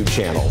YouTube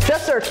channel.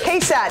 Just search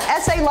KSAT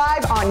SA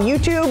Live on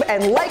YouTube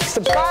and like,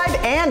 subscribe,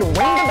 and ring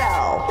the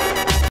bell.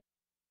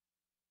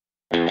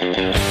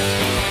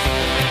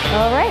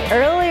 All right,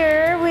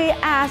 earlier we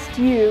asked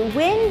you,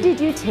 when did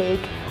you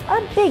take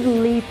a big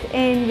leap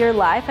in your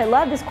life? I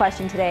love this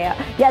question today.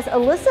 Yes,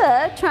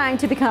 Alyssa, trying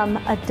to become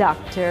a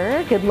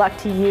doctor. Good luck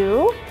to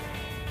you.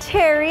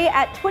 Terry,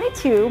 at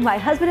 22, my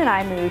husband and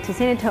I moved to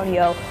San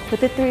Antonio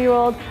with a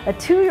 3-year-old, a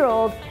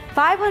 2-year-old,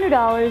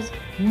 $500,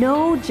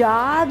 no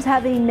jobs,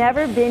 having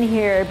never been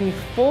here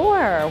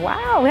before.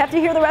 Wow, we have to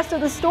hear the rest of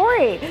the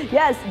story.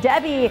 Yes,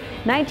 Debbie,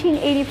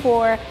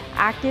 1984,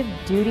 active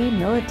duty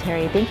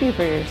military. Thank you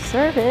for your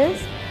service.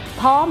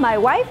 Paul, my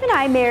wife and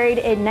I married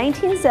in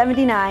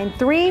 1979.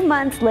 3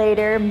 months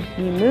later,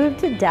 we moved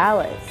to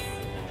Dallas.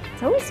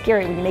 It's always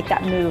scary when you make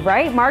that move,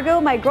 right?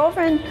 Margot, my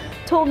girlfriend,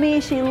 told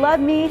me she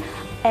loved me.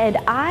 And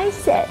I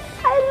said,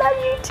 I love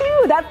you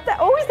too. That's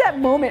always that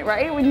moment,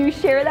 right? When you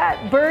share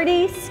that.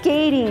 Birdie,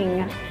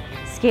 skating.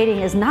 Skating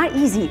is not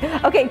easy.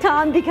 Okay,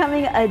 Tom,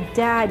 becoming a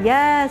dad.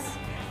 Yes,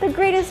 the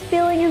greatest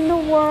feeling in the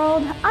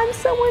world. I'm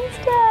someone's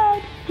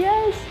dad.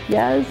 Yes,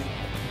 yes.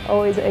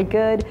 Always a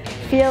good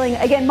feeling.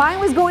 Again, mine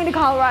was going to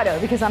Colorado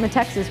because I'm a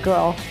Texas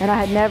girl and I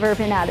had never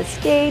been out of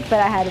state, but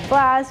I had a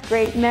blast.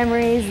 Great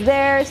memories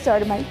there.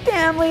 Started my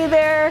family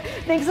there.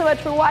 Thanks so much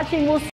for watching. We'll see